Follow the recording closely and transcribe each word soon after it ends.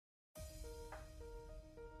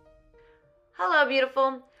Hello,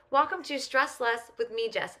 beautiful. Welcome to Stress Less with me,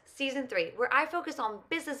 Jess, Season 3, where I focus on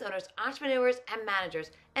business owners, entrepreneurs, and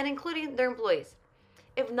managers, and including their employees.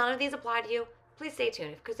 If none of these apply to you, please stay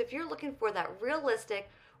tuned because if you're looking for that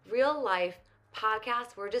realistic, real life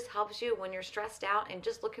podcast where it just helps you when you're stressed out and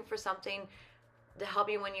just looking for something to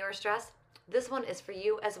help you when you're stressed, this one is for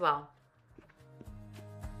you as well.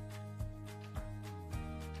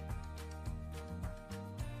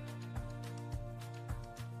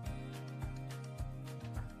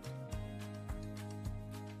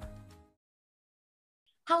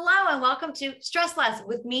 Hello and welcome to Stress Less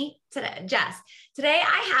with me today, Jess. Today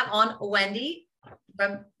I have on Wendy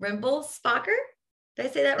Rimbelspacher. Did I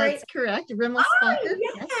say that right? That's correct. Rimmelspacher.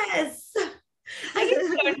 Yes. I get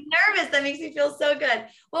so nervous. That makes me feel so good.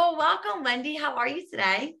 Well, welcome, Wendy. How are you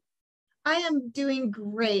today? I am doing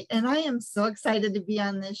great. And I am so excited to be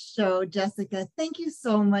on this show, Jessica. Thank you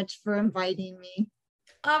so much for inviting me.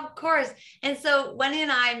 Of course. And so Wendy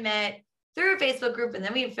and I met through a Facebook group, and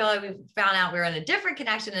then we feel like we found out we were in a different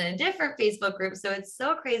connection in a different Facebook group. So it's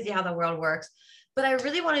so crazy how the world works. But I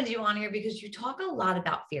really wanted you on here because you talk a lot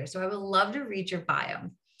about fear. So I would love to read your bio.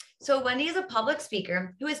 So Wendy is a public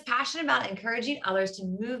speaker who is passionate about encouraging others to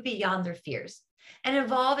move beyond their fears and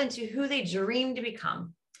evolve into who they dream to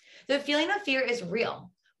become. The feeling of fear is real,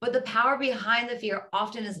 but the power behind the fear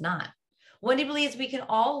often is not. Wendy believes we can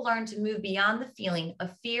all learn to move beyond the feeling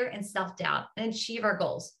of fear and self-doubt and achieve our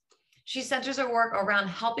goals. She centers her work around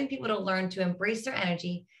helping people to learn to embrace their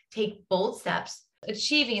energy, take bold steps,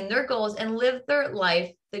 achieving their goals, and live their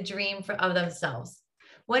life, the dream of themselves.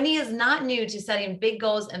 Wendy is not new to setting big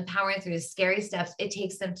goals and powering through the scary steps it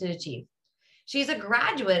takes them to achieve. She's a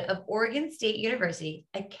graduate of Oregon State University,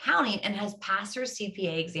 accounting, and has passed her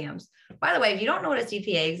CPA exams. By the way, if you don't know what a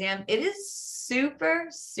CPA exam, it is super,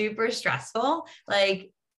 super stressful,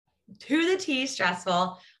 like to the T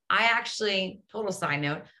stressful. I actually, total side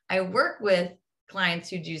note, I work with clients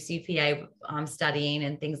who do CPA studying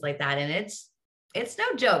and things like that. And it's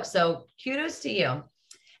no joke. So kudos to you.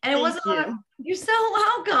 And you're so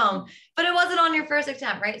welcome, but it wasn't on your first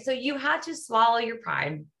attempt, right? So you had to swallow your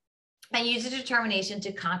pride and use your determination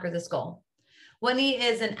to conquer this goal. Wendy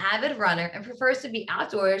is an avid runner and prefers to be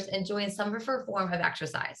outdoors, enjoying some of her form of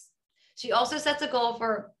exercise. She also sets a goal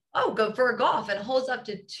for go for golf and holds up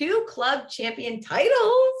to 2 club champion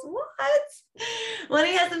titles. What?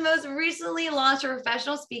 Wendy has the most recently launched a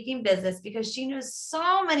professional speaking business because she knows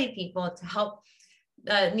so many people to help,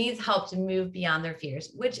 needs help to move beyond their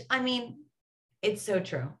fears, which I mean, it's so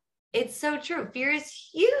true. It's so true. Fear is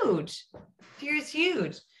huge. Fear is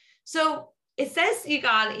huge. So it says you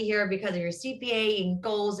got it here because of your CPA and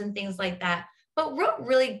goals and things like that. But what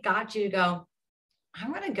really got you to go,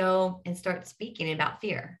 I'm going to go and start speaking about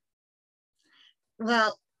fear?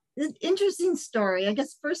 Well, interesting story. I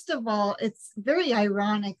guess, first of all, it's very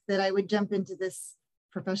ironic that I would jump into this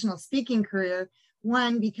professional speaking career.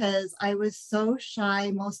 One, because I was so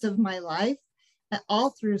shy most of my life,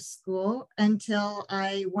 all through school, until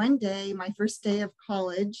one day, my first day of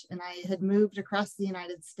college, and I had moved across the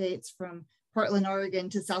United States from Portland,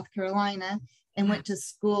 Oregon to South Carolina and went to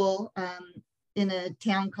school in a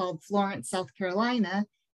town called Florence, South Carolina.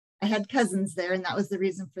 I had cousins there, and that was the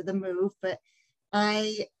reason for the move. But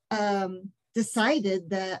I decided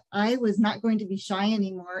that I was not going to be shy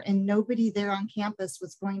anymore, and nobody there on campus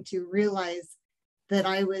was going to realize that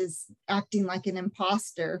I was acting like an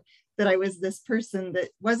imposter, that I was this person that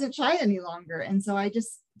wasn't shy any longer. And so I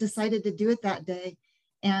just decided to do it that day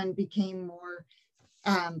and became more,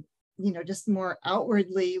 just more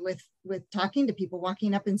outwardly with talking to people,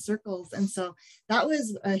 walking up in circles. And so that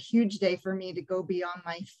was a huge day for me to go beyond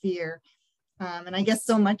my fear. And I guess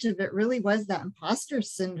so much of it really was that imposter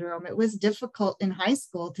syndrome. It was difficult in high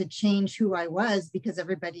school to change who I was because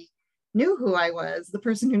everybody knew who I was, the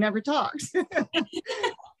person who never talks. To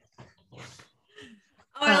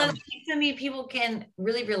me, people can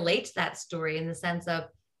really relate to that story in the sense of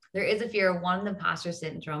there is a fear of one, the imposter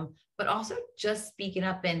syndrome, but also just speaking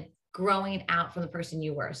up and growing out from the person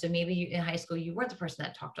you were. So maybe in high school, you weren't the person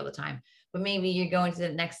that talked all the time, but maybe you're going to the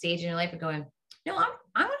next stage in your life and going, no,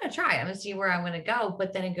 I'm going to try. I'm going to see where I'm going to go.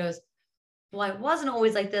 But then it goes, well, I wasn't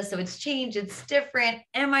always like this. So it's changed. It's different.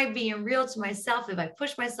 Am I being real to myself if I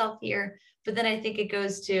push myself here? But then I think it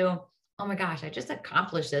goes to, oh my gosh, I just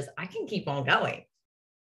accomplished this. I can keep on going.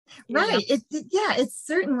 Right. It's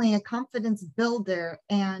certainly a confidence builder.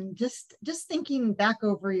 And just thinking back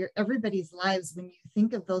over everybody's lives, when you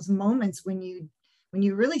think of those moments when you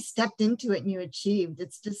really stepped into it and you achieved,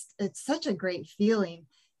 it's such a great feeling.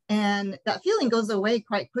 And that feeling goes away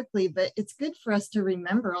quite quickly, but it's good for us to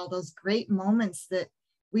remember all those great moments that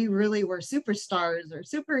we really were superstars or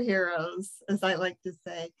superheroes, as I like to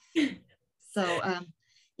say. So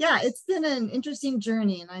yeah, it's been an interesting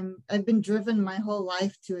journey, and I've been driven my whole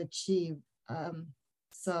life to achieve.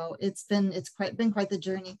 So been quite the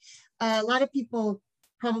journey. A lot of people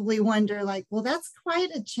probably wonder, like, well, that's quite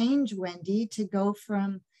a change, Wendy, to go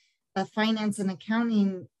from a finance and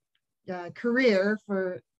accounting career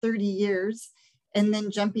for 30 years and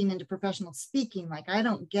then jumping into professional speaking. Like, I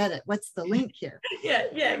don't get it. What's the link here? Yeah,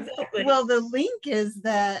 exactly. Well, the link is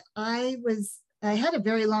that I had a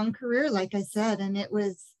very long career, like I said, and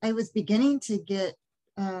I was beginning to get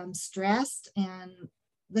stressed, and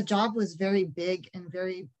the job was very big and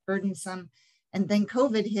very burdensome. And then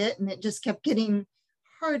COVID hit, and it just kept getting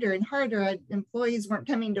harder and harder. Employees weren't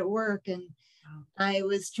coming to work, and I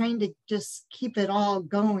was trying to just keep it all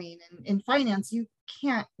going. And in finance, you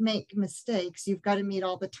can't make mistakes. You've got to meet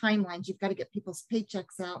all the timelines. You've got to get people's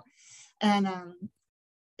paychecks out. And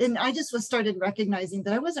I just started recognizing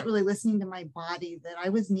that I wasn't really listening to my body, that I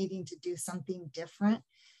was needing to do something different.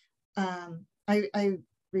 I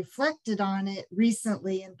reflected on it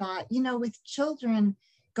recently and thought, with children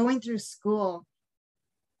going through school,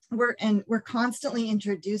 we're constantly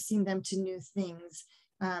introducing them to new things.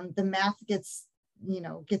 The math it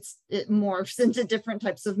morphs into different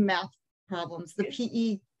types of math problems. The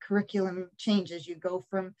PE curriculum changes. You go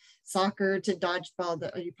from soccer to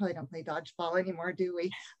dodgeball. You probably don't play dodgeball anymore, do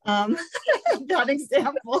we? That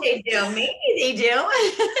example. They do. Maybe they do.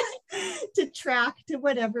 To track, to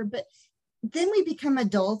whatever. But then we become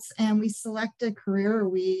adults and we select a career, or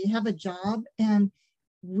we have a job, and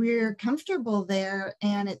we're comfortable there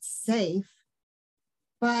and it's safe.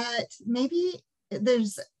 But maybe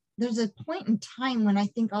there's a point in time when I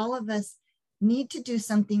think all of us need to do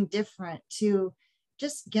something different to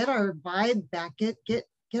just get our vibe back, get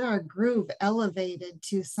our groove elevated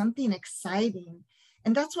to something exciting.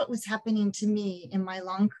 And that's what was happening to me in my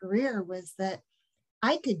long career, was that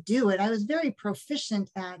I could do it. I was very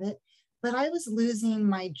proficient at it, but I was losing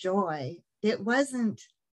my joy. It wasn't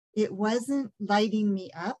lighting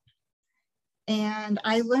me up. And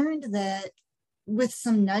I learned that with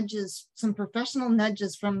some nudges, some professional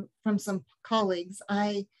nudges from some colleagues,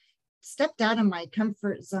 I stepped out of my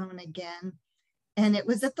comfort zone again. And it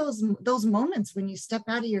was at those moments when you step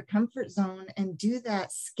out of your comfort zone and do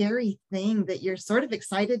that scary thing that you're sort of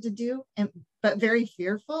excited to do, but very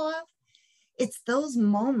fearful of. It's those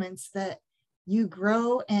moments that you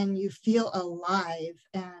grow and you feel alive.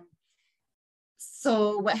 And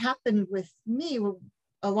so what happened with me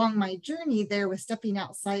along my journey there with stepping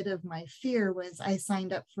outside of my fear was I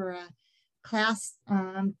signed up for a class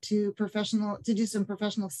to do some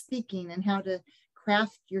professional speaking and how to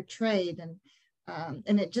craft your trade.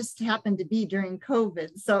 And it just happened to be during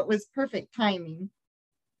COVID. So it was perfect timing.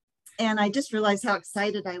 And I just realized how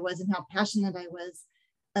excited I was and how passionate I was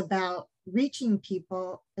about reaching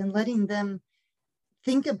people and letting them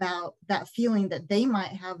think about that feeling that they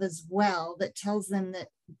might have as well, that tells them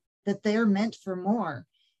that they're meant for more.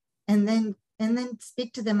 And then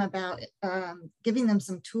speak to them about giving them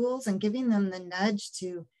some tools and giving them the nudge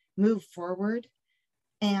to move forward.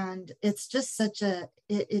 And it's just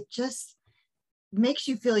it just makes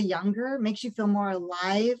you feel younger, makes you feel more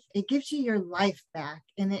alive. It gives you your life back,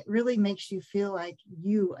 and it really makes you feel like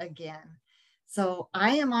you again. So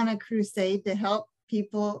I am on a crusade to help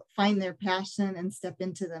people find their passion and step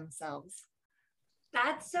into themselves.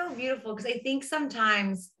 That's so beautiful, because I think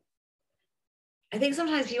sometimes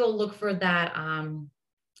people look for that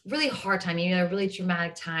really hard time, a really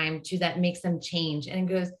traumatic time that makes them change. And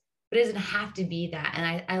it goes, but it doesn't have to be that.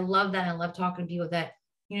 And I love that. I love talking to people that,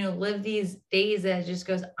 live these days that it just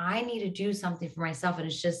goes, I need to do something for myself. And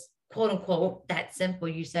it's just quote unquote that simple.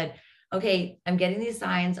 You said, okay, I'm getting these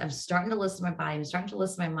signs. I'm starting to listen to my body. I'm starting to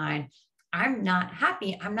listen to my mind. I'm not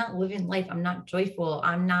happy. I'm not living life. I'm not joyful.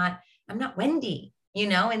 I'm not Wendy,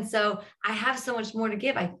 And so I have so much more to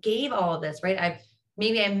give. I gave all of this, right? I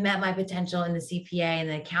met my potential in the CPA and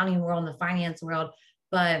the accounting world and the finance world,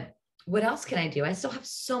 but what else can I do? I still have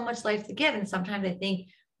so much life to give. And sometimes I think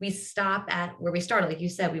we stop at where we started. Like you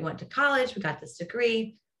said, we went to college, we got this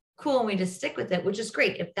degree, cool. And we just stick with it, which is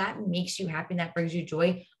great. If that makes you happy and that brings you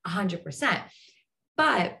joy, 100%.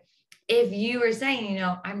 But if you are saying,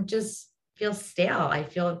 I'm just feel stale, I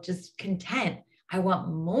feel just content, I want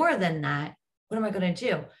more than that, what am I going to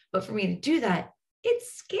do? But for me to do that,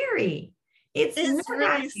 it's scary. It's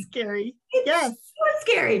really scary. Yes. So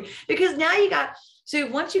scary, because now so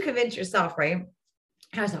once you convince yourself, right?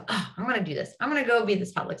 I was like, I'm going to do this. I'm going to go be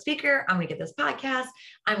this public speaker. I'm going to get this podcast.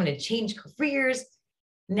 I'm going to change careers.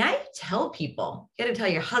 Now you tell people, you got to tell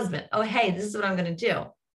your husband, oh, hey, this is what I'm going to do.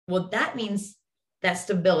 Well, that means that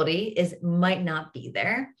stability might not be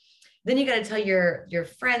there. Then you got to tell your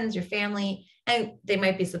friends, your family, and they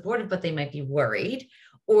might be supportive, but they might be worried,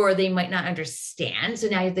 or they might not understand. So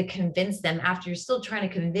now you have to convince them after you're still trying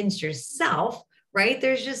to convince yourself, right?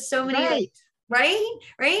 There's just so many, right?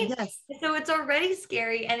 Yes. So it's already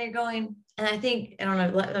scary, and you're going, and I think, I don't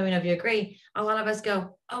know, let me know if you agree. A lot of us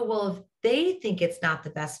go, oh, well, if they think it's not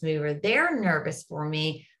the best move or they're nervous for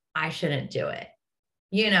me, I shouldn't do it.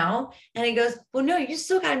 And he goes, well, no, you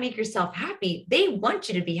still got to make yourself happy. They want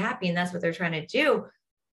you to be happy, and that's what they're trying to do,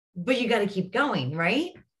 but you got to keep going,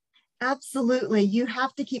 right? Absolutely. You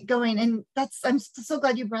have to keep going. And I'm so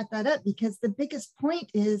glad you brought that up, because the biggest point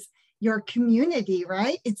is your community,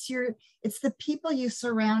 right? It's the people you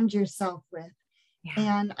surround yourself with. Yeah.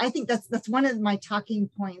 And I think that's one of my talking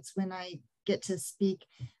points when I get to speak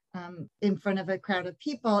in front of a crowd of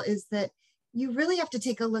people, is that you really have to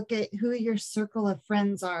take a look at who your circle of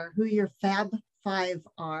friends are, who your Fab Five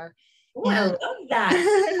are. Oh, I love that.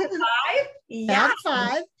 Fab Five? Yeah. Fab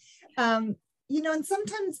Five. And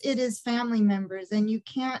sometimes it is family members, and you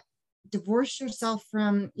can't divorce yourself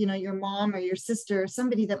from, your mom or your sister or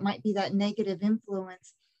somebody that might be that negative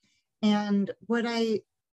influence. And what I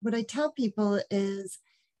tell people is,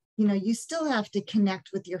 you still have to connect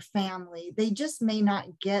with your family. They just may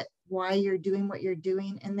not get why you're doing what you're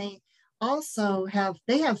doing. And they also have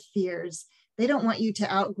fears. They don't want you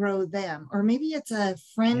to outgrow them. Or maybe it's a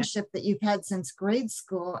friendship that you've had since grade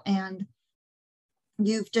school, and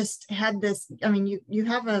you've just had this, you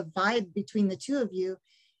have a vibe between the two of you,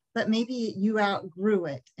 but maybe you outgrew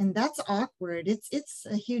it. And that's awkward. It's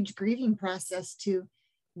a huge grieving process to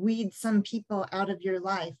weed some people out of your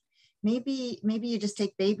life. Maybe you just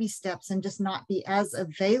take baby steps and just not be as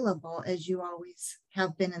available as you always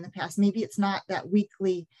have been in the past. Maybe it's not that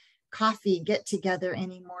weekly coffee get together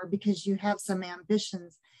anymore because you have some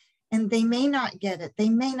ambitions, and they may not get it. They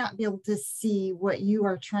may not be able to see what you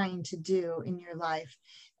are trying to do in your life.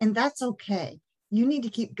 And that's okay. You need to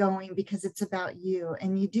keep going because it's about you.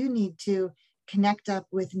 And you do need to connect up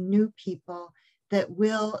with new people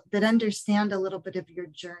that understand a little bit of your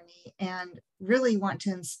journey and really want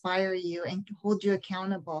to inspire you and hold you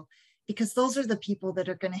accountable, because those are the people that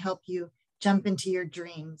are going to help you jump into your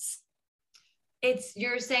dreams.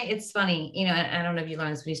 You're saying, it's funny, and I don't know if you learn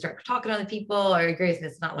this when you start talking to other people, or agree with me,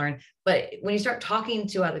 it's not learned, but when you start talking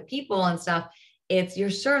to other people and stuff, you're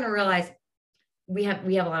starting to realize we have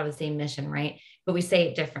a lot of the same mission, right? But we say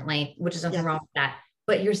it differently, which is nothing wrong with that.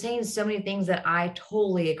 But you're saying so many things that I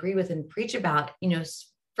totally agree with and preach about.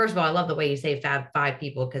 First of all, I love the way you say Fab Five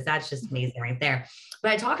people, because that's just amazing right there.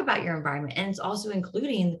 But I talk about your environment, and it's also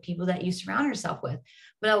including the people that you surround yourself with.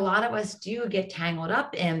 But a lot of us do get tangled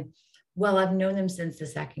up in, well, I've known them since the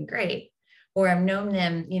second grade, or I've known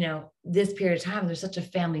them, this period of time. They're such a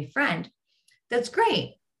family friend. That's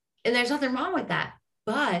great. And there's nothing wrong with that.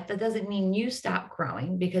 But that doesn't mean you stop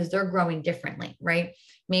growing, because they're growing differently, right?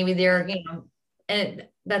 Maybe they're, and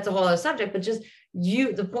that's a whole other subject, but just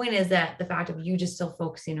the point is that the fact of you just still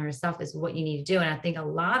focusing on yourself is what you need to do. And I think a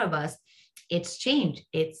lot of us, it's changed.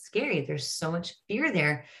 It's scary. There's so much fear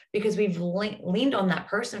there because we've leaned on that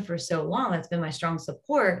person for so long. That's been my strong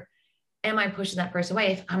support. Am I pushing that person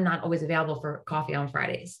away if I'm not always available for coffee on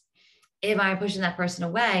Fridays? If I'm pushing that person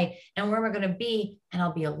away, and where am I going to be? And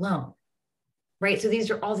I'll be alone. Right. So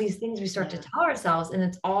these are all these things we start to tell ourselves, and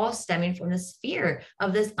it's all stemming from this fear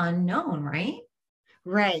of this unknown, right?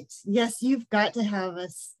 Right. Yes. You've got to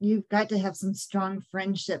have some strong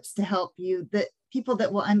friendships to help you, that people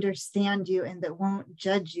that will understand you and that won't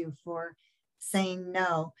judge you for saying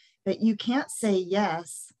no. But you can't say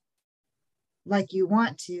yes like you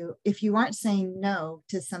want to if you aren't saying no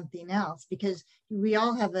to something else, because we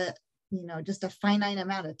all have just a finite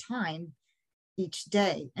amount of time each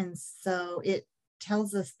day. And so it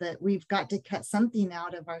tells us that we've got to cut something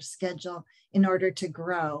out of our schedule in order to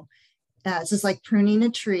grow. It's just like pruning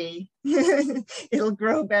a tree. It'll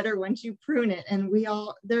grow better once you prune it. And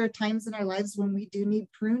there are times in our lives when we do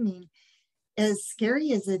need pruning. As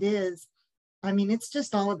scary as it is, it's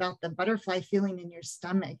just all about the butterfly feeling in your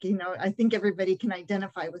stomach. I think everybody can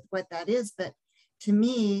identify with what that is. But to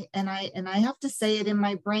me, and I have to say it in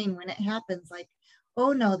my brain when it happens, like,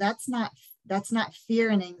 oh no, that's not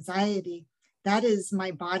fear and anxiety. That is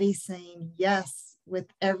my body saying yes with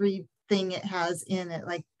everything it has in it.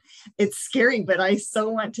 Like, it's scary, but I so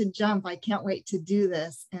want to jump. I can't wait to do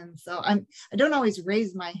this. And so I don't always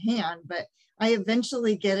raise my hand, but I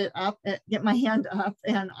eventually get my hand up,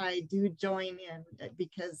 and I do join in,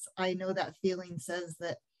 because I know that feeling says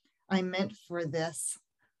that I'm meant for this.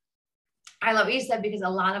 I love what you said, because a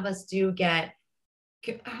lot of us do get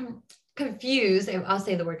confused. I'll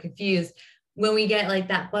say the word confused when we get like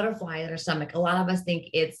that butterfly in our stomach, a lot of us think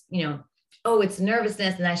it's, oh, it's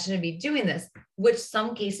nervousness and I shouldn't be doing this, which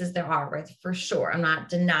some cases there are, right? For sure. I'm not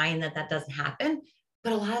denying that that doesn't happen.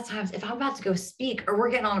 But a lot of times, if I'm about to go speak or we're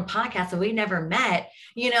getting on a podcast and we never met,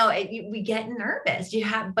 we get nervous.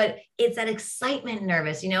 But it's that excitement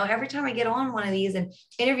nervous. Every time I get on one of these and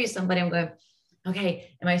interview somebody, I'm going,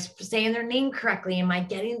 okay, am I saying their name correctly? Am I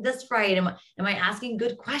getting this right? Am I asking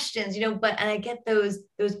good questions? And I get those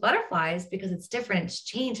butterflies because it's different. It's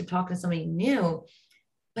changed. I'm talking to somebody new,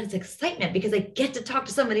 but it's excitement because I get to talk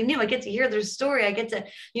to somebody new. I get to hear their story. I get to,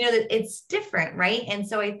 that it's different. Right. And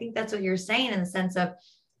so I think that's what you're saying in the sense of,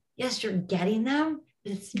 yes, you're getting them,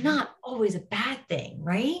 but it's not always a bad thing.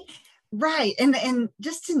 Right. Right. And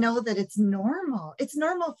just to know that it's normal. It's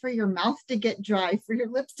normal for your mouth to get dry, for your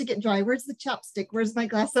lips to get dry. Where's the chapstick? Where's my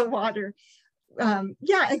glass of water?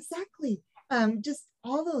 Yeah, exactly. Just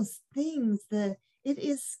all those things that it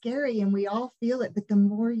is scary and we all feel it, but the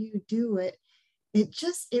more you do it,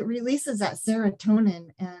 it releases that serotonin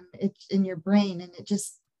and it's in your brain, and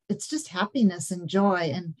it's just happiness and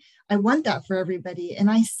joy. And I want that for everybody.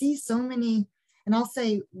 And I see so many, and I'll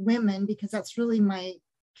say women because that's really my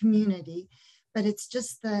community, but it's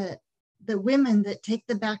just the women that take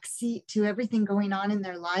the back seat to everything going on in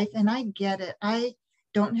their life. And I get it. I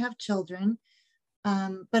don't have children,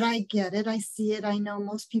 but I get it. I see it. I know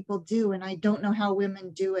most people do, and I don't know how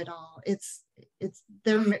women do it all.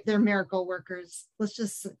 They're miracle workers. Let's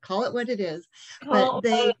just call it what it is. But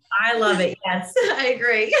I love it. Yes, I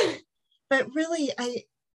agree. But really,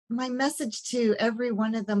 my message to every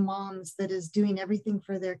one of the moms that is doing everything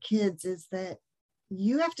for their kids is that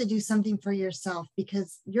you have to do something for yourself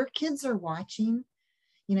because your kids are watching,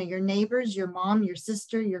 your neighbors, your mom, your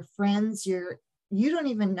sister, your friends, you don't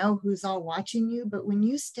even know who's all watching you. But when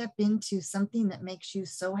you step into something that makes you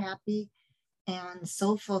so happy and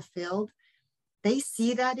so fulfilled, they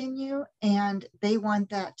see that in you and they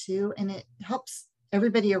want that too. And it helps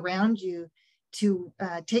everybody around you to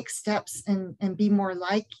take steps and be more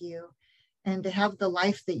like you and to have the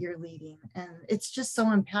life that you're leading. And it's just so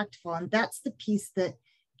impactful. And that's the piece that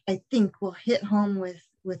I think will hit home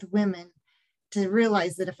with women, to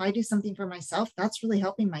realize that if I do something for myself, that's really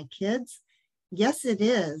helping my kids. Yes, it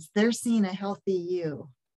is. They're seeing a healthy you.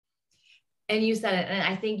 And you said it. And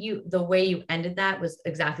I think the way you ended that was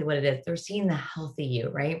exactly what it is. They're seeing the healthy you,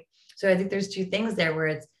 right? So I think there's two things there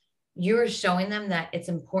where you're showing them that it's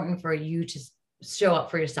important for you to show up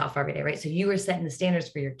for yourself every day, right? So you were setting the standards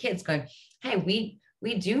for your kids going, hey, we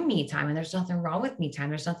do me time and there's nothing wrong with me time.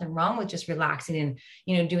 There's nothing wrong with just relaxing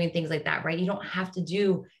and, doing things like that, right? You don't have to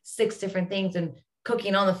do 6 different things and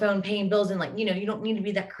cooking on the phone, paying bills. And you don't need to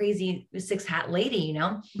be that crazy 6 hat lady,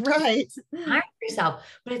 Right. Time for yourself.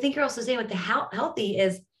 But I think you're also saying with the healthy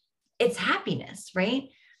is it's happiness, right?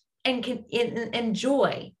 And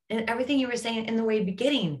joy and everything you were saying in the way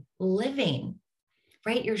beginning, living,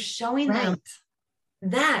 right? You're showing them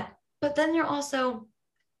that, but then you're also,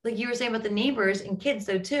 like you were saying about the neighbors and kids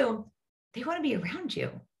though too, they want to be around you.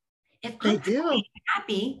 If I'm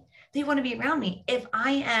happy, they want to be around me. If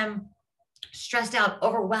I am stressed out,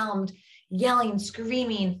 overwhelmed, yelling,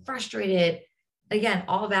 screaming, frustrated, again,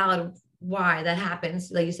 all valid why that happens.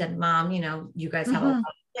 Like you said, mom, you guys have a lot to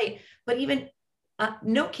play, but even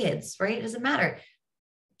no kids, right? It doesn't matter.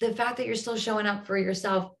 The fact that you're still showing up for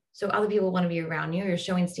yourself, so other people want to be around you, you're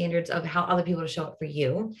showing standards of how other people show up for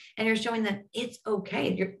you. And you're showing that it's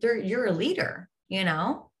okay. You're a leader,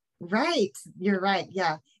 Right. You're right.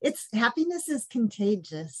 Yeah. Happiness is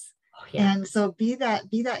contagious. Oh, yeah. And so be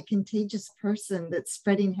that contagious person that's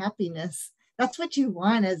spreading happiness. That's what you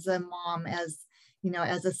want as a mom, as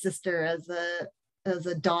a sister, as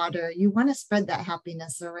a daughter. You want to spread that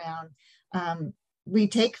happiness around. We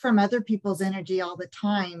take from other people's energy all the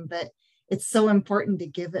time, but it's so important to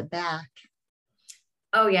give it back.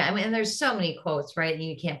 Oh yeah. I mean, and there's so many quotes, right?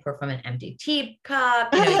 You can't pour from an empty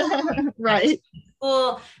teacup, right.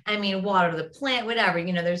 Well, I mean, water the plant, whatever,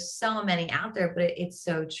 there's so many out there, but it's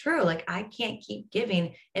so true. Like I can't keep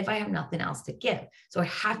giving if I have nothing else to give. So I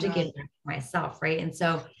have to give back to myself. Right. And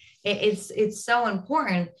so it's so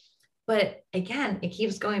important, but again, it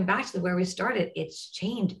keeps going back to where we started. It's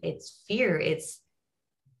change, it's fear,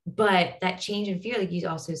 but that change in fear, like you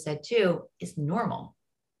also said too, is normal.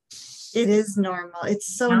 It is normal.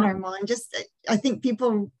 It's so normal. And just, I think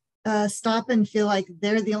people stop and feel like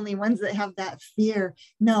they're the only ones that have that fear.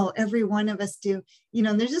 No, every one of us do.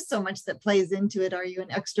 And there's just so much that plays into it. Are you an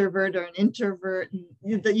extrovert or an introvert?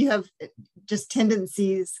 And that you have just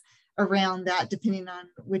tendencies around that depending on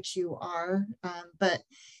which you are. But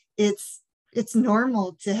it's it's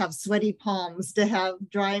normal to have sweaty palms, to have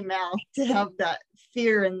dry mouth, to have that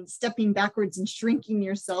fear and stepping backwards and shrinking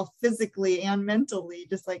yourself physically and mentally,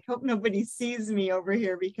 just like, hope nobody sees me over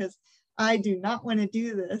here because I do not want to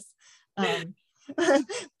do this.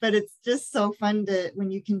 But it's just so fun to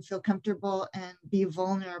when you can feel comfortable and be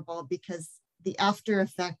vulnerable, because the after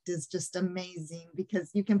effect is just amazing,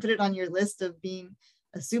 because you can put it on your list of being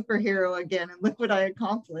a superhero again and look what I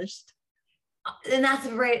accomplished. And that's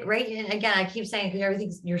right. And again, I keep saying, because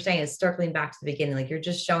everything you're saying is circling back to the beginning. Like, you're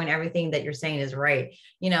just showing everything that you're saying is right.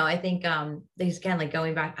 I think these, again, like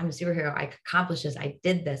going back, I'm a superhero. I accomplished this. I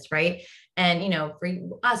did this. Right. And, for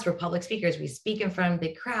us, we're public speakers. We speak in front of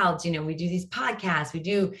big crowds. We do these podcasts. We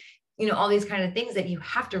do, all these kind of things that you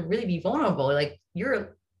have to really be vulnerable. Like,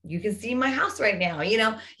 you can see my house right now. I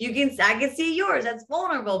can see yours. That's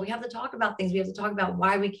vulnerable. We have to talk about things. We have to talk about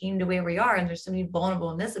why we came to where we are. And there's so many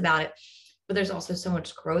vulnerableness about it. But there's also so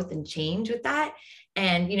much growth and change with that.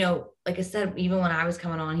 And, like I said, even when I was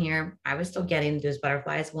coming on here, I was still getting those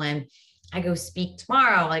butterflies. When I go speak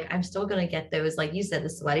tomorrow, like, I'm still going to get those, like you said, the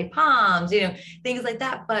sweaty palms, things like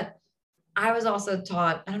that. But I was also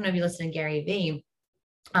taught, I don't know if you listen to Gary V.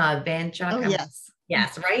 Vaynerchuk. Oh, yes.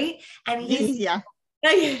 Yes. Right. And he's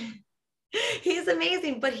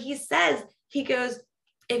amazing. But he goes,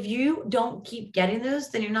 if you don't keep getting those,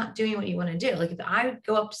 then you're not doing what you want to do. Like, if I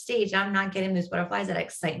go up stage, I'm not getting those butterflies, that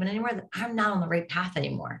excitement anymore, then I'm not on the right path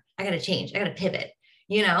anymore. I got to change. I got to pivot,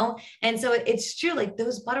 And so it's true. Like,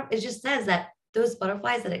 it just says that those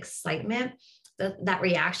butterflies, that excitement, that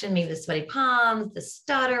reaction, maybe the sweaty palms, the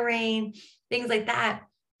stuttering, things like that.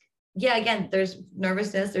 Yeah. Again, there's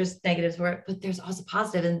nervousness, there's negatives for it, but there's also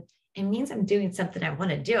positive. And it means I'm doing something I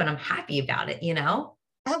want to do and I'm happy about it,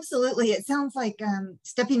 Absolutely. It sounds like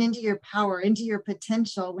stepping into your power, into your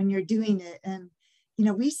potential when you're doing it. And,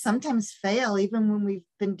 we sometimes fail, even when we've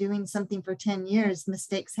been doing something for 10 years,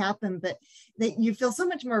 mistakes happen, but you feel so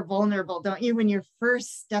much more vulnerable, don't you? When you're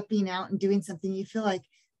first stepping out and doing something, you feel like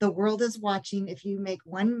the world is watching. If you make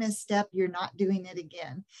one misstep, you're not doing it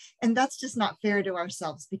again. And that's just not fair to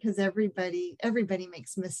ourselves, because everybody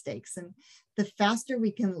makes mistakes. And the faster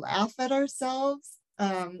we can laugh at ourselves,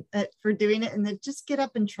 for doing it, and then just get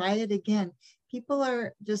up and try it again. People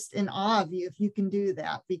are just in awe of you if you can do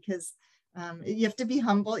that, because you have to be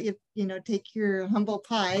humble. You take your humble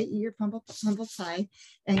pie,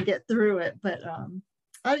 and get through it. But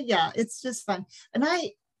yeah, it's just fun. And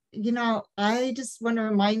I just want to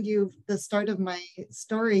remind you, the start of my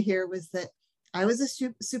story here was that I was a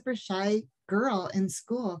super shy girl in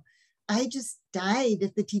school. I just died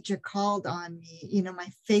if the teacher called on me. My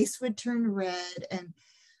face would turn red and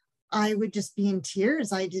I would just be in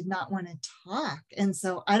tears. I did not want to talk. And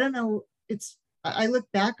so I don't know, I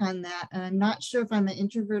look back on that and I'm not sure if I'm an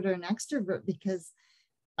introvert or an extrovert, because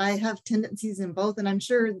I have tendencies in both. And I'm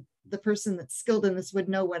sure the person that's skilled in this would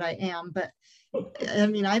know what I am. But I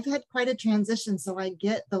mean, I've had quite a transition. So I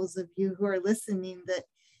get those of you who are listening that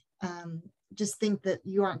just think that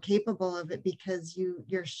you aren't capable of it because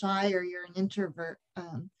you're shy or you're an introvert.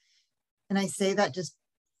 And I say that just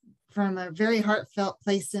from a very heartfelt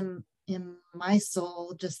place in my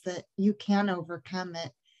soul, just that you can overcome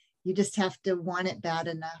it. You just have to want it bad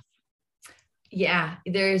enough. Yeah,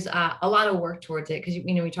 there's a lot of work towards it, because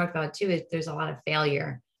we talked about it too. There's a lot of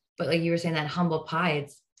failure, but like you were saying, that humble pie,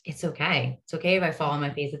 it's okay. It's okay if I fall on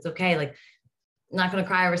my face. It's okay. Like, I'm not going to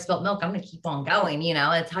cry over spilt milk. I'm going to keep on going.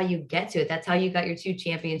 That's how you get to it. That's how you got your 2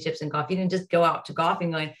 championships in golf. You didn't just go out to golf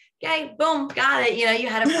and going, okay, boom, got it. You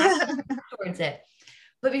had to practice towards it.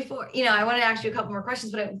 But before, I want to ask you a couple more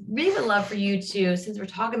questions, but I really would love for you to, since we're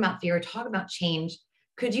talking about fear, talking about change,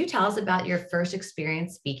 could you tell us about your first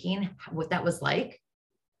experience speaking, what that was like?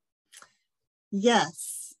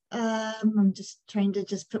 Yes. I'm just trying to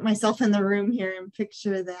just put myself in the room here and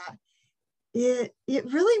picture that. It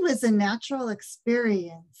really was a natural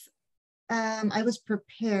experience. I was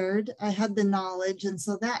prepared. I had the knowledge, and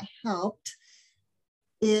so that helped.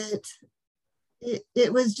 It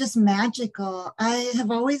was just magical. I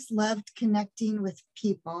have always loved connecting with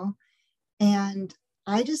people, and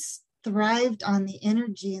I just thrived on the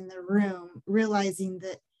energy in the room, realizing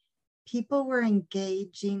that people were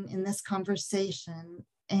engaging in this conversation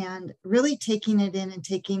and really taking it in and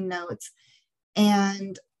taking notes.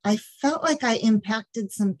 And I felt like I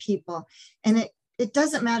impacted some people, and it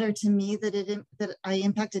doesn't matter to me that I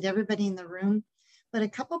impacted everybody in the room, but a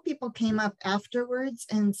couple people came up afterwards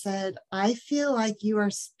and said, I feel like you are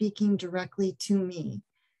speaking directly to me.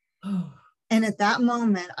 Oh. And at that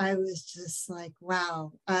moment, I was just like,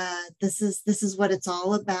 wow, this is what it's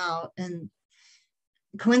all about. And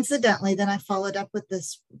coincidentally, then I followed up with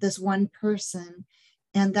this one person,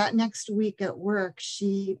 And that next week at work,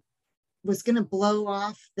 she was going to blow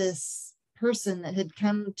off this person that had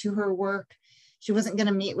come to her work. She wasn't going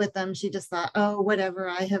to meet with them. She just thought, oh, whatever.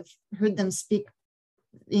 I have heard them speak,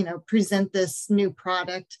 present this new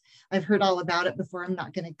product. I've heard all about it before. I'm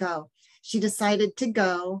not going to go. She decided to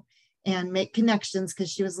go and make connections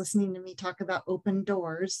because she was listening to me talk about open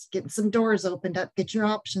doors, getting some doors opened up, get your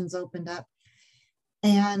options opened up.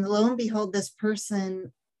 And lo and behold, this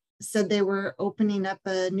person said they were opening up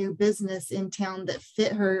a new business in town that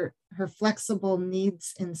fit her flexible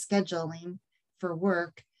needs in scheduling for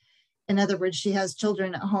work. In other words, she has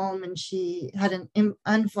children at home and she had an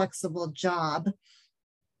unflexible job.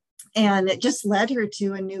 And it just led her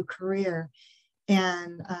to a new career.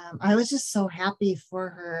 And I was just so happy for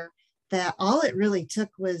her that all it really took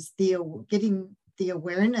was getting the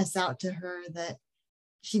awareness out to her that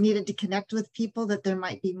she needed to connect with people, that there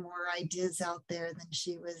might be more ideas out there than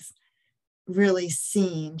she was really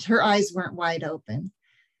seeing. Her eyes weren't wide open.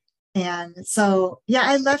 And so, yeah,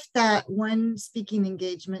 I left that one speaking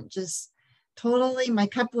engagement just totally, my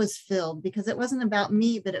cup was filled because it wasn't about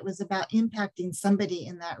me, but it was about impacting somebody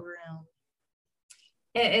in that room.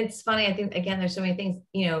 It's funny. I think, again, there's so many things,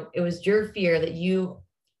 it was your fear that you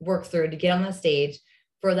worked through to get on the stage,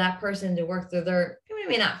 for that person to work through their,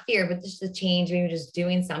 maybe not fear, but just the change, maybe just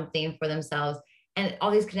doing something for themselves. And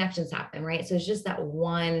all these connections happen, right? So it's just that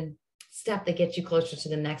one step that gets you closer to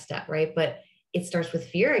the next step, right? But it starts with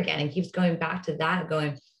fear again and keeps going back to that,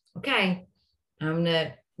 going, okay, I'm going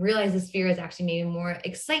to realize this fear is actually maybe more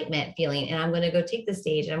excitement feeling. And I'm going to go take the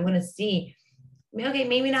stage and I'm going to see, okay,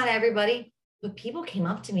 maybe not everybody, but people came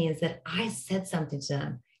up to me and said, I said something to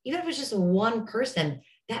them. Even if it was just one person,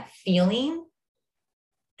 that feeling.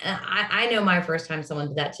 I know my first time someone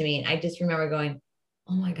did that to me, and I just remember going,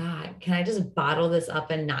 oh my God, can I just bottle this up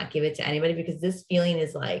and not give it to anybody? Because this feeling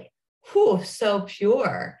is like, whew, so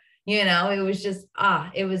pure. It was just,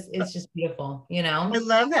 it's just beautiful, I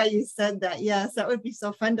love how you said that. Yes, that would be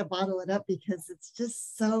so fun to bottle it up because it's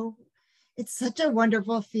just it's such a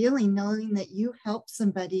wonderful feeling knowing that you helped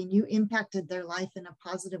somebody and you impacted their life in a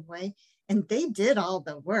positive way. And they did all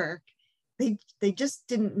the work. They just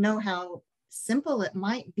didn't know how simple it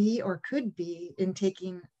might be or could be in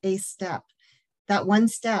taking a step. That one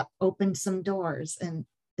step opened some doors, and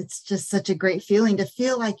it's just such a great feeling to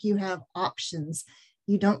feel like you have options.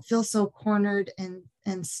 You don't feel so cornered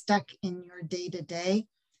and stuck in your day-to-day.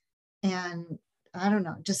 And I don't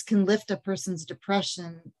know, just can lift a person's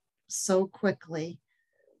depression so quickly.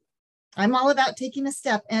 I'm all about taking a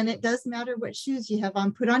step, and it does matter what shoes you have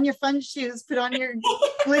on. Put on your fun shoes, put on your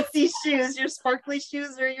glitzy shoes, your sparkly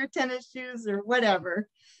shoes, or your tennis shoes, or whatever.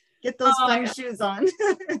 Get those fun shoes on.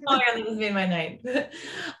 Oh my God, that just made my night.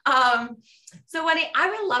 So Wendy, I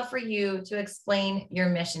would love for you to explain your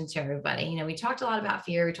mission to everybody. We talked a lot about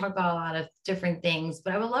fear. We talked about a lot of different things,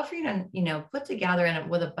 but I would love for you to, put together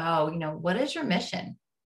with a bow, what is your mission?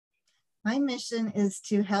 My mission is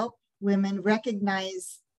to help women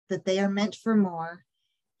recognize that they are meant for more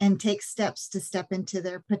and take steps to step into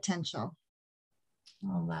their potential.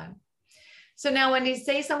 All that. So now, Wendy,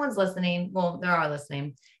 say someone's listening. Well, they are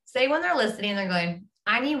listening. Say when they're listening, they're going,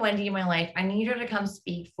 I need Wendy in my life. I need her to come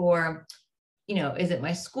speak for, is it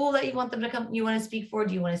my school that you want them to come? You want to speak for?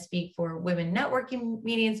 Do you want to speak for women networking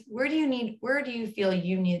meetings? Where do you feel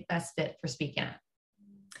you need best fit for speaking at?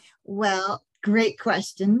 Well, great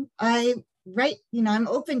question. I'm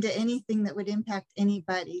open to anything that would impact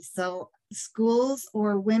anybody. So schools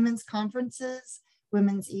or women's conferences,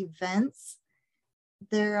 women's events.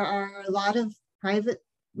 There are a lot of private,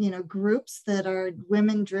 groups that are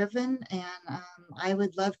women driven. And I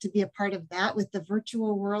would love to be a part of that. With the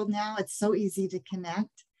virtual world now, it's so easy to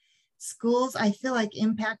connect. Schools, I feel like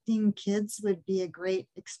impacting kids would be a great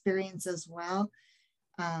experience as well.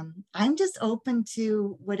 I'm just open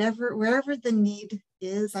to wherever the need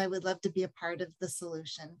is. I would love to be a part of the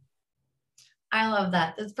solution. I love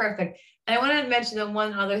that. That's perfect. And I want to mention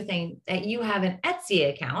one other thing, that you have an Etsy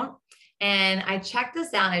account, and I checked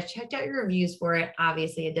this out. I checked out your reviews for it.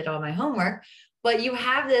 Obviously, I did all my homework, but you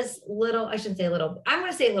have this little, I shouldn't say little, I'm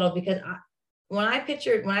going to say little because when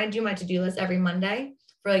I do my to-do list every Monday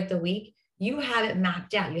for like the week, you have it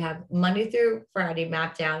mapped out. You have Monday through Friday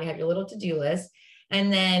mapped out. You have your little to-do list.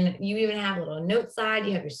 And then you even have a little note side.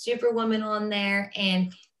 You have your Superwoman on there.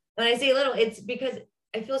 And when I say little, it's because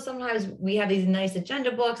I feel sometimes we have these nice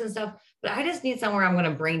agenda books and stuff, but I just need somewhere I'm going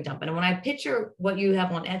to brain dump. And when I picture what you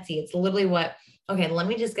have on Etsy, it's literally let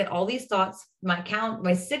me just get all these thoughts, my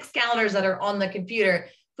 6 calendars that are on the computer,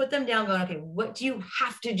 put them down going, okay, what do you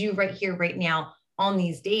have to do right here, right now on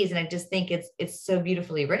these days? And I just think it's so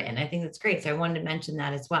beautifully written. I think that's great. So I wanted to mention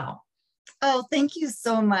that as well. Oh, thank you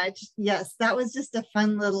so much. Yes, that was just a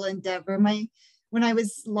fun little endeavor. When I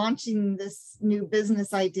was launching this new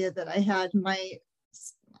business idea that I had,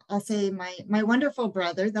 I'll say my wonderful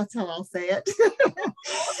brother, that's how I'll say it,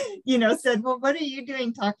 said, well, what are you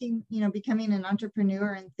doing talking, becoming an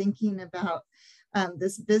entrepreneur and thinking about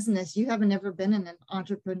this business? You haven't ever been an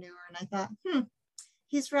entrepreneur. And I thought,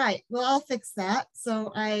 he's right. Well, I'll fix that.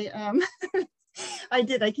 So I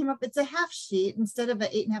did. I came up, it's a half sheet instead of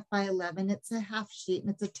an 8.5 by 11. It's a half sheet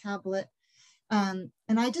and it's a tablet. And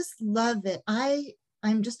I just love it.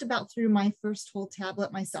 I'm just about through my first whole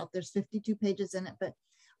tablet myself. There's 52 pages in it, but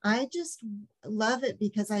I just love it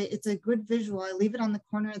because it's a good visual. I leave it on the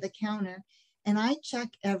corner of the counter and I check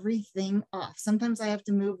everything off. Sometimes I have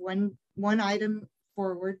to move one item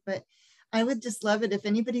forward, but I would just love it if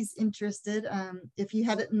anybody's interested. If you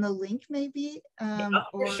had it in the link, maybe.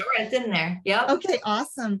 For sure, it's in there. Yep. Okay,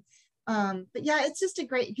 awesome. But yeah, it's just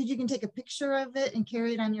because you can take a picture of it and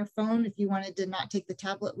carry it on your phone if you wanted to not take the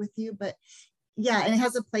tablet with you. But yeah, and it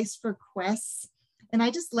has a place for quests. And I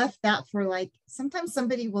just left that for sometimes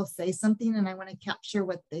somebody will say something and I want to capture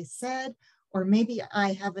what they said, or maybe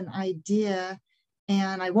I have an idea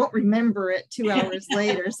and I won't remember it 2 hours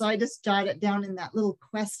later. So I just jot it down in that little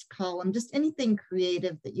quest column, just anything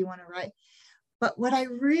creative that you want to write. But what I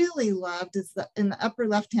really loved is that in the upper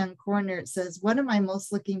left-hand corner, it says, what am I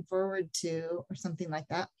most looking forward to, or something like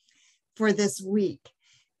that, for this week?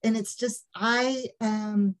 And it's just,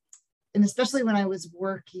 and especially when I was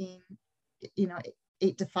working,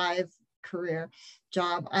 8 to 5 career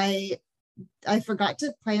job, I forgot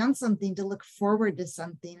to plan something, to look forward to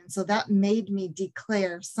something. And so that made me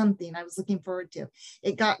declare something I was looking forward to.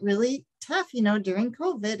 It got really tough, during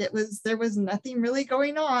COVID, there was nothing really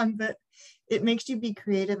going on, but it makes you be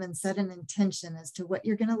creative and set an intention as to what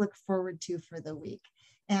you're going to look forward to for the week.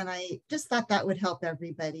 And I just thought that would help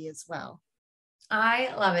everybody as well.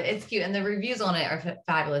 I love it. It's cute. And the reviews on it are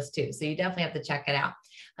fabulous too. So you definitely have to check it out.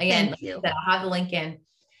 Again, I'll have the link in.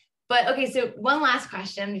 But okay, so one last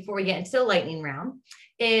question before we get into the lightning round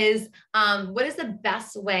is, what is the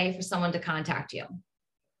best way for someone to contact you?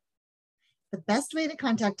 The best way to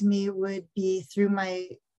contact me would be through my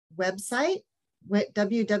website,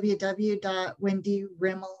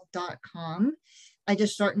 www.wendyrimmel.com. I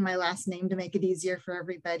just shortened my last name to make it easier for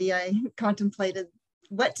everybody. I contemplated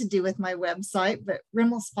what to do with my website, but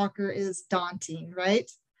Rimmelspacher is daunting, right?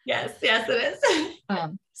 Yes, it is.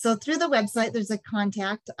 So through the website, there's a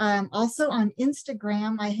contact. Also on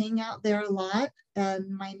Instagram, I hang out there a lot.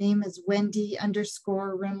 And my name is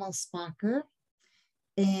Wendy_Rimmelspacher.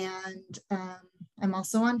 And I'm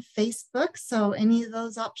also on Facebook. So any of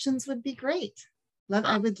those options would be great.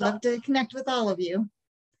 I would love to connect with all of you.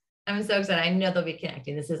 I'm so excited. I know they'll be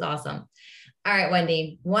connecting. This is awesome. All right,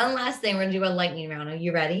 Wendy, one last thing. We're going to do a lightning round. Are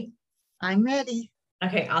you ready? I'm ready.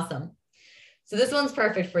 Okay, awesome. So this one's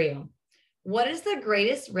perfect for you. What is the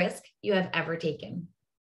greatest risk you have ever taken?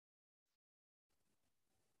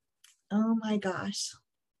 Oh my gosh.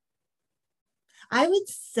 I would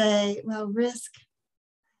say, risk.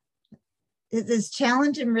 Is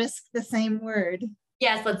challenge and risk the same word?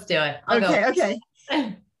 Yes, let's do it. Okay.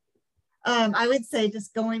 I would say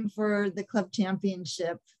just going for the club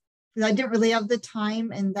championship, because I didn't really have the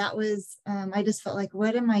time, and that was I just felt like,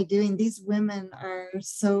 what am I doing? These women are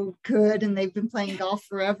so good and they've been playing golf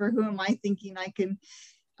forever. Who am I thinking I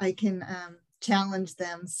can challenge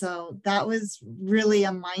them? So that was really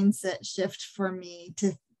a mindset shift for me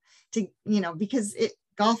to because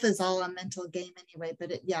golf is all a mental game anyway,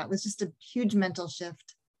 but it was just a huge mental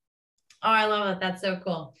shift. Oh, I love it. That's so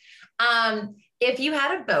cool. If you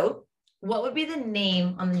had a boat, what would be the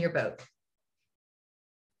name on your boat?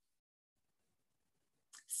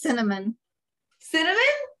 Cinnamon. Cinnamon?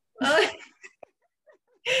 Oh.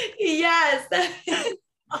 Yes.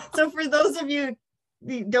 So for those of you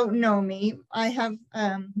who don't know me, I have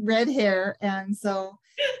red hair, and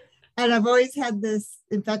I've always had this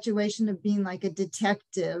infatuation of being like a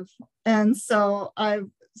detective, and so I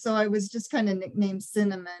was just kind of nicknamed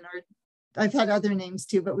Cinnamon, or I've had other names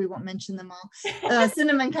too, but we won't mention them all.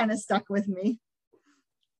 Cinnamon kind of stuck with me.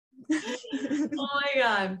 Oh my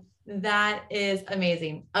God. That is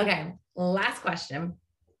amazing. Okay. Last question.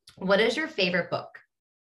 What is your favorite book?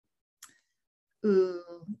 Ooh,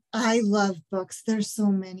 I love books. There's so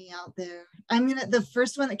many out there. The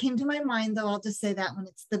first one that came to my mind, though, I'll just say that one.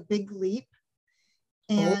 It's The Big Leap.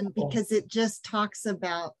 And because it just talks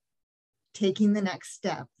about taking the next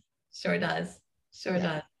step. Sure does.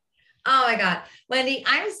 Does. Oh my God. Wendy,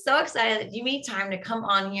 I'm so excited that you made time to come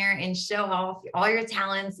on here and show off all your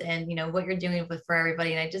talents and what you're doing for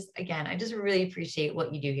everybody. And I just really appreciate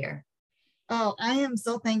what you do here. Oh, I am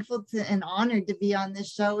so thankful to and honored to be on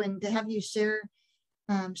this show and to have you share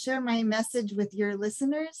my message with your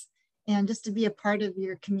listeners and just to be a part of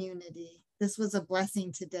your community. This was a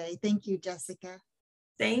blessing today. Thank you, Jessica.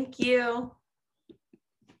 Thank you.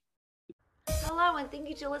 Hello, and thank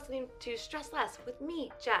you for listening to Stress Less with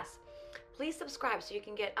me, Jess. Please subscribe so you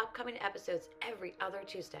can get upcoming episodes every other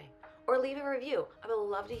Tuesday. Or leave a review. I would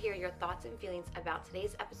love to hear your thoughts and feelings about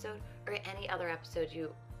today's episode or any other episode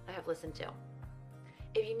you have listened to.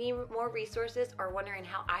 If you need more resources or wondering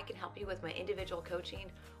how I can help you with my individual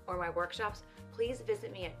coaching or my workshops, please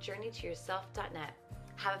visit me at journeytoyourself.net.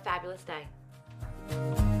 Have a fabulous day.